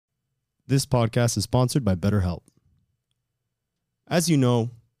This podcast is sponsored by BetterHelp. As you know,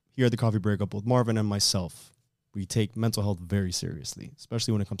 here at the Coffee Breakup, both Marvin and myself, we take mental health very seriously,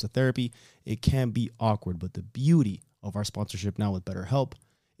 especially when it comes to therapy. It can be awkward, but the beauty of our sponsorship now with BetterHelp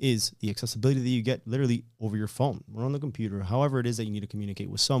is the accessibility that you get literally over your phone or on the computer, however it is that you need to communicate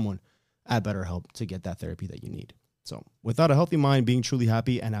with someone at BetterHelp to get that therapy that you need. So without a healthy mind, being truly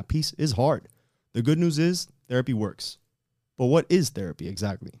happy and at peace is hard. The good news is therapy works. But what is therapy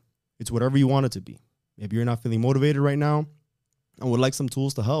exactly? It's whatever you want it to be. Maybe you're not feeling motivated right now and would like some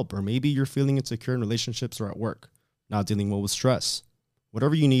tools to help, or maybe you're feeling insecure in relationships or at work, not dealing well with stress.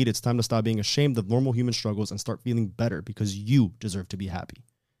 Whatever you need, it's time to stop being ashamed of normal human struggles and start feeling better because you deserve to be happy.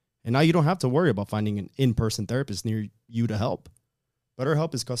 And now you don't have to worry about finding an in-person therapist near you to help.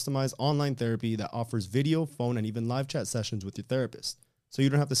 BetterHelp is customized online therapy that offers video, phone, and even live chat sessions with your therapist, so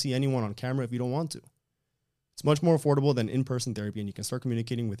you don't have to see anyone on camera if you don't want to. It's much more affordable than in-person therapy, and you can start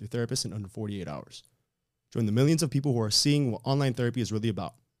communicating with your therapist in under 48 hours. Join the millions of people who are seeing what online therapy is really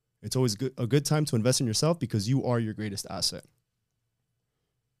about. It's always a good time to invest in yourself because you are your greatest asset.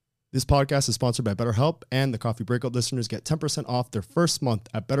 This podcast is sponsored by BetterHelp, and the Coffee Breakup listeners get 10% off their first month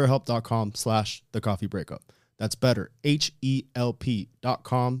at betterhelp.com/thecoffeebreakup. That's better,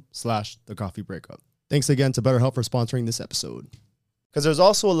 HELP.com/thecoffeebreakup. Thanks again to BetterHelp for sponsoring this episode. Because there's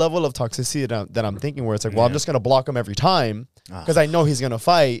also a level of toxicity that I'm thinking where it's like, well, I'm just going to block him every time because I know he's going to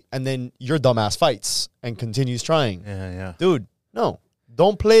fight, and then your dumbass fights and continues trying. Yeah. Dude, no.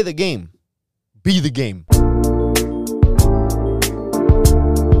 Don't play the game. Be the game.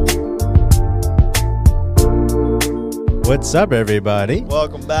 What's up, everybody?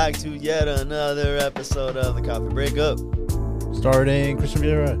 Welcome back to yet another episode of the Coffee Breakup. Starting Christian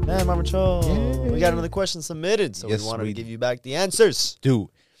Vieira. Man, Mama Cho, Yay. we got another question submitted, so Yes, we wanted we to give you back the answers. Dude,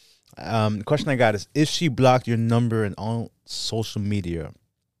 the question I got is, if she blocked your number and all social media,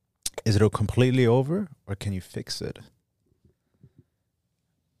 is it completely over, or can you fix it?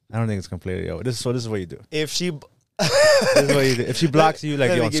 I don't think it's completely over. This is what you do. If she... This is what you do. If she blocks you, like,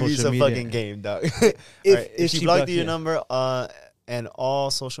 Let you're me on give you social some media. fucking game, dog. If she blocked your number and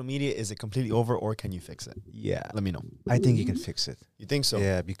all social media, is it completely over, or can you fix it? Yeah. Let me know. I think you can fix it. You think so?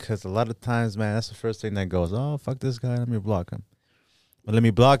 Yeah, because a lot of times, man, that's the first thing that goes, oh, fuck this guy, let me block him. But let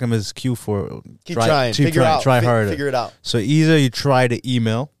me block him is cue for Keep trying. Figure harder. Figure it out. So either you try the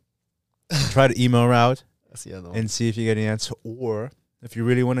email route That's the other one. and see if you get an answer, or if you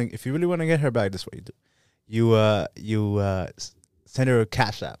really want to get her back, this is what you do. You send her a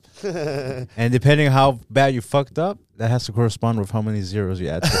Cash App, and depending on how bad you fucked up, that has to correspond with how many zeros you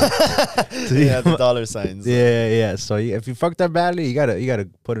add. Yeah, the dollar signs. Yeah. So if you fucked up badly, you gotta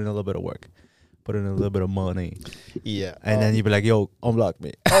put in a little bit of work, put in a little bit of money. Yeah, and then you be like, "Yo, unblock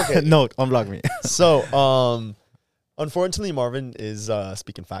me." Okay. No, unblock me. So, unfortunately, Marvin is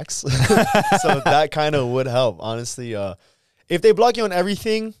speaking facts, so that kind of would help, honestly. If they block you on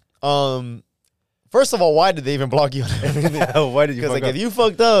everything, first of all, why did they even block you on everything? Why did you? Because if you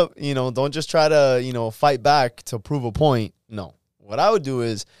fucked up, don't just try to fight back to prove a point. No, what I would do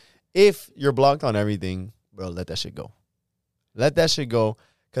is, if you're blocked on everything, bro, let that shit go. Let that shit go,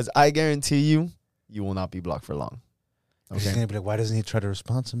 because I guarantee you will not be blocked for long. He's gonna be like, why doesn't he try to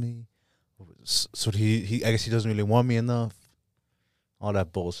respond to me? So he I guess he doesn't really want me enough. All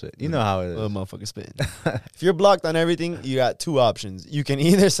that bullshit. You know how it is. Little motherfucker spitting. If you're blocked on everything, you got two options. You can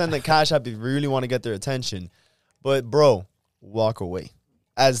either send the Cash App if you really want to get their attention, but bro, walk away.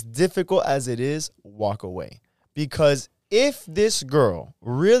 As difficult as it is, walk away. Because if this girl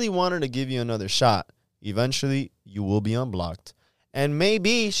really wanted to give you another shot, eventually you will be unblocked. And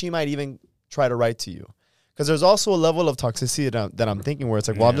maybe she might even try to write to you. Because there's also a level of toxicity that I'm thinking where it's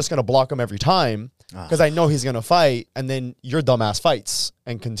like, well, I'm just going to block him every time because I know he's going to fight, and then your dumbass fights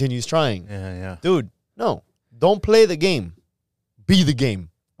and continues trying. Yeah. Dude, no. Don't play the game. Be the game,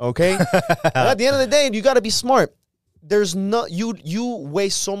 okay? At the end of the day, you got to be smart. There's no you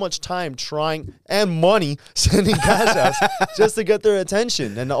waste so much time trying and money sending Cash Apps just to get their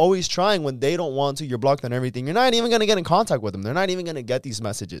attention, and always trying when they don't want to. You're blocked on everything. You're not even going to get in contact with them. They're not even going to get these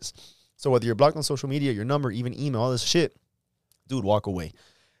messages. So whether you're blocked on social media, your number, even email, all this shit, dude, walk away. At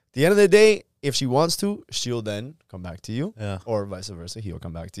the end of the day, if she wants to, she'll then come back to you. Yeah. Or vice versa, he'll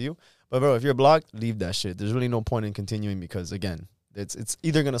come back to you. But bro, if you're blocked, leave that shit. There's really no point in continuing because, again, it's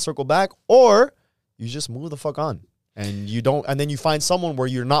either going to circle back or you just move the fuck on. And then you find someone where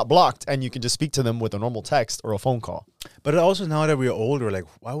you're not blocked and you can just speak to them with a normal text or a phone call. But also now that we're older, like,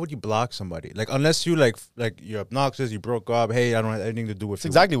 why would you block somebody? Like, unless you like you're obnoxious, you broke up. Hey, I don't have anything to do with. It's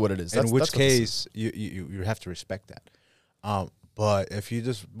exactly what it is. In which case, you have to respect that. But if you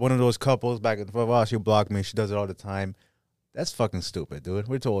just one of those couples back and forth, oh, she blocked me. She does it all the time. That's fucking stupid, dude.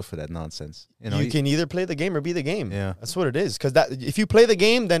 We're too old for that nonsense. You can either play the game or be the game. Yeah. That's what it is. Because if you play the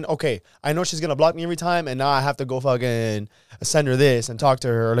game, then okay, I know she's gonna block me every time, and now I have to go fucking send her this and talk to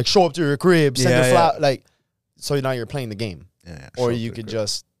her, or like show up to her crib, send her flower, like. So now you're playing the game, or you could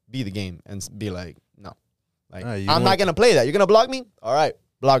just be the game and be like, no, like I'm not gonna play that. You're gonna block me, all right,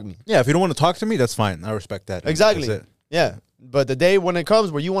 block me. Yeah, if you don't want to talk to me, that's fine. I respect that. Exactly. That's it. Yeah, but the day when it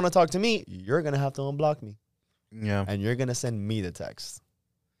comes where you want to talk to me, you're gonna have to unblock me. Yeah, and you're gonna send me the text.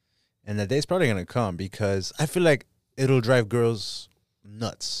 And that day's probably gonna come because I feel like it'll drive girls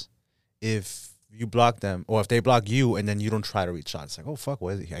nuts if you block them or if they block you and then you don't try to reach out. It's like, oh fuck,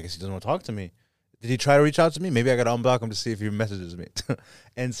 what is he? I guess he doesn't want to talk to me. Did he try to reach out to me? Maybe I gotta unblock him to see if he messages me.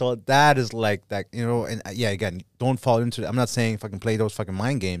 And so that is like that, and yeah, again, don't fall into it. I'm not saying fucking play those fucking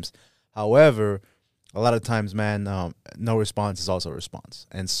mind games. However, a lot of times, man, no response is also a response.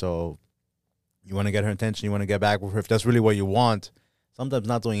 And so you want to get her attention, you want to get back with her. If that's really what you want, sometimes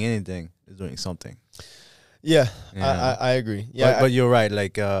not doing anything is doing something. Yeah. I agree. Yeah, but you're right.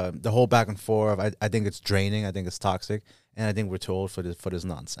 Like the whole back and forth, I think it's draining. I think it's toxic, and I think we're too old for this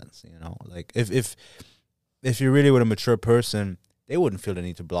nonsense. Like if you're really with a mature person, they wouldn't feel the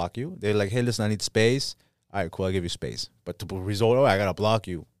need to block you. They're like, hey, listen, I need space. All right, cool, I'll give you space. But to result, I gotta block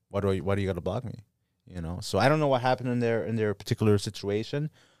you. Why do you gotta block me? So I don't know what happened in their particular situation.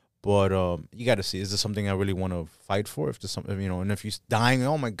 But you got to see, is this something I really want to fight for? If there's something, and if you're dying,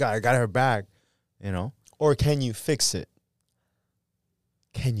 oh my God, I got her back, Or can you fix it?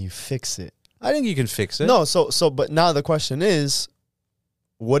 Can you fix it? I think you can fix it. No, but now the question is,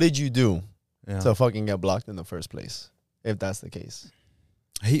 what did you do to fucking get blocked in the first place? If that's the case,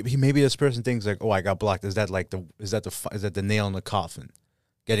 he maybe this person thinks like, oh, I got blocked. Is that the nail in the coffin,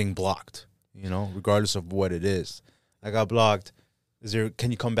 getting blocked? Regardless of what it is, I got blocked. Can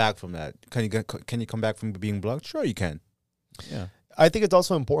you come back from that? Can you come back from being blocked? Sure, you can. Yeah. I think it's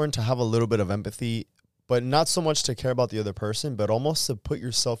also important to have a little bit of empathy, but not so much to care about the other person, but almost to put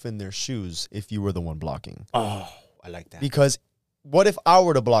yourself in their shoes if you were the one blocking. Oh, I like that. Because what if I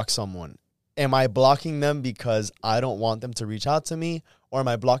were to block someone? Am I blocking them because I don't want them to reach out to me, or am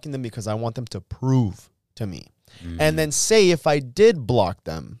I blocking them because I want them to prove to me? And then say if I did block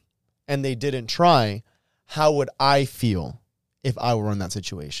them and they didn't try, how would I feel if I were in that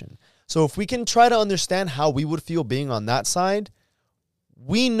situation? So if we can try to understand how we would feel being on that side,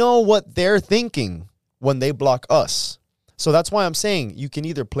 we know what they're thinking when they block us. So that's why I'm saying you can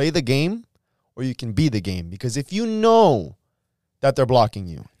either play the game or you can be the game. Because if you know that they're blocking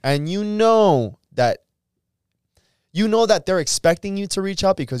you and you know that they're expecting you to reach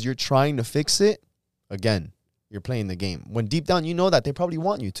out because you're trying to fix it, again, you're playing the game. When deep down you know that they probably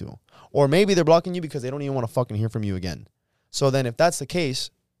want you to. Or maybe they're blocking you because they don't even want to fucking hear from you again. So then if that's the case,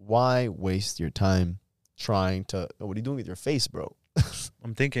 why waste your time trying to... Oh, what are you doing with your face, bro?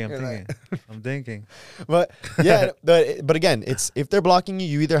 I'm thinking. But yeah, but again, it's if they're blocking you,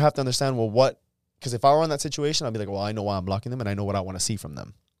 you either have to understand, well, what... Because if I were in that situation, I'd be like, well, I know why I'm blocking them and I know what I want to see from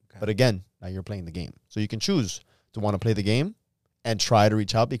them. Okay. But again, now you're playing the game. So you can choose to want to play the game and try to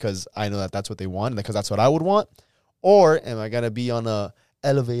reach out because I know that that's what they want, because that's what I would want. Or am I going to be on a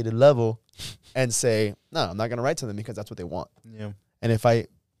elevated level and say, no, I'm not going to write to them because that's what they want. Yeah. And if I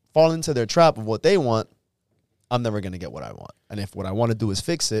fall into their trap of what they want, I'm never going to get what I want. And if what I want to do is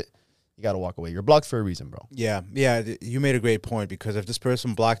fix it, you got to walk away. You're blocked for a reason, bro. Yeah. You made a great point, because if this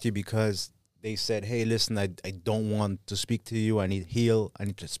person blocked you because they said, hey, listen, I don't want to speak to you. I need to heal. I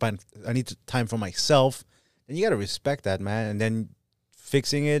need time for myself. And you got to respect that, man. And then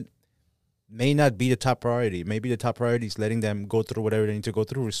fixing it may not be the top priority. Maybe the top priority is letting them go through whatever they need to go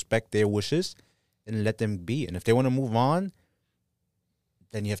through, respect their wishes, and let them be. And if they want to move on,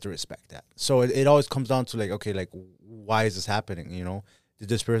 then you have to respect that. So it always comes down to like, okay, like, why is this happening? Did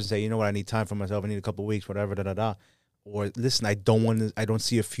this person say, you know what, I need time for myself. I need a couple of weeks, whatever, da-da-da. Or listen, I don't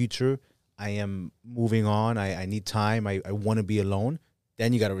see a future. I am moving on. I need time. I want to be alone.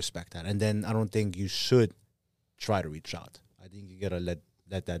 Then you got to respect that. And then I don't think you should try to reach out. I think you got to let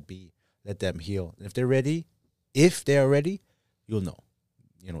that be. Let them heal. And if they are ready, you'll know.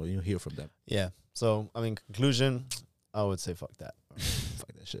 You'll hear from them. Yeah. So, conclusion, I would say fuck that.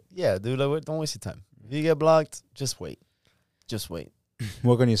 Fuck that shit. Yeah, dude, don't waste your time. If you get blocked, just wait. Just wait.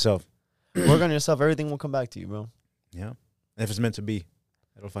 Work on yourself. Work on yourself. Everything will come back to you, bro. Yeah. And if it's meant to be,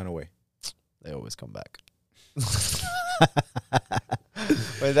 it'll find a way. They always come back.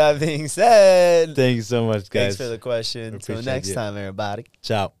 With that being said, thanks so much, guys. Thanks for the question. Until next time, everybody.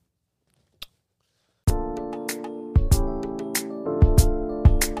 Ciao.